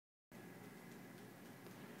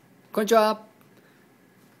こんにちは。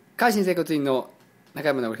海進整骨院の中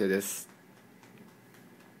山直弘です。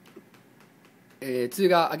梅雨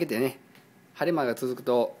が明けてね、晴れ間が続く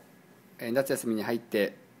と、夏休みに入っ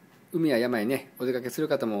て海や山へねお出かけする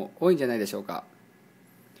方も多いんじゃないでしょうか。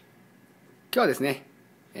今日はですね、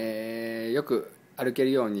よく歩け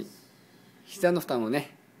るように膝の負担を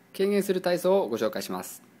ね軽減する体操をご紹介しま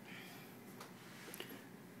す。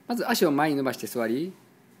まず足を前に伸ばして座り、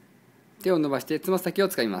手を伸ばしてつま先を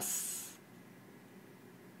使います。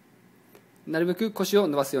なるべく腰を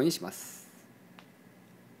伸ばすようにします。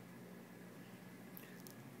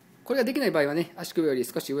これができない場合はね、足首より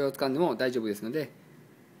少し上を掴んでも大丈夫ですので、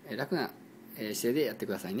楽な姿勢でやって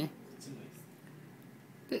くださいね。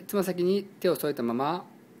で、つま先に手を添えたまま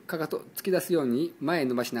かかと突き出すように前へ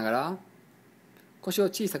伸ばしながら腰を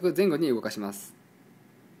小さく前後に動かします。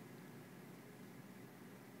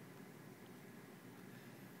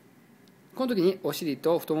この時にお尻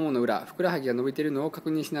と太ももの裏、ふくらはぎが伸びているのを確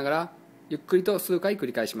認しながらゆっくりと数回繰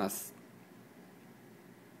り返します。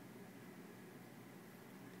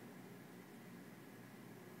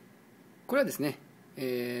これはですね、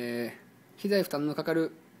膝へ負担のかか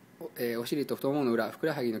る、お尻と太ももの裏、ふく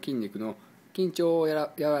らはぎの筋肉の緊張を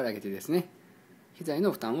和らげてですね、膝へ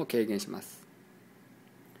の負担を軽減します。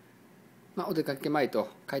お出かけ前と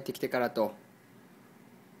帰ってきてからと、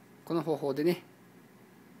この方法でね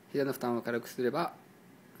膝の負担を軽くすれば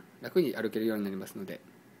楽に歩けるようになりますので、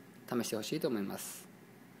試してほしいと思います。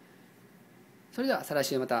それでは再来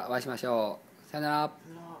週またお会いしましょう。さよなら。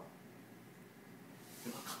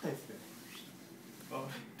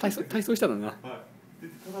体操したのな。はい。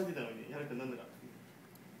で、叩いてたのにやられたらなんだか。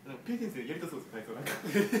ペイ先生やりたそうです、体操なんか。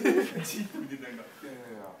じっと見てなんか。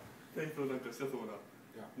体操なんかしたそうな。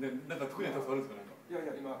なんか得意な体操あるんですかなんか。い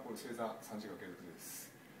や今これ正座3時間継続で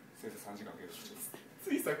す。正座3時間継続です。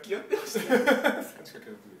ついさっきやってましたよ。3時間継続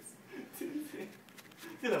です。全然。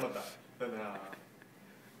じゃあまた。さよなら。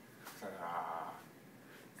さよなら。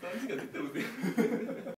3時間絶対無理。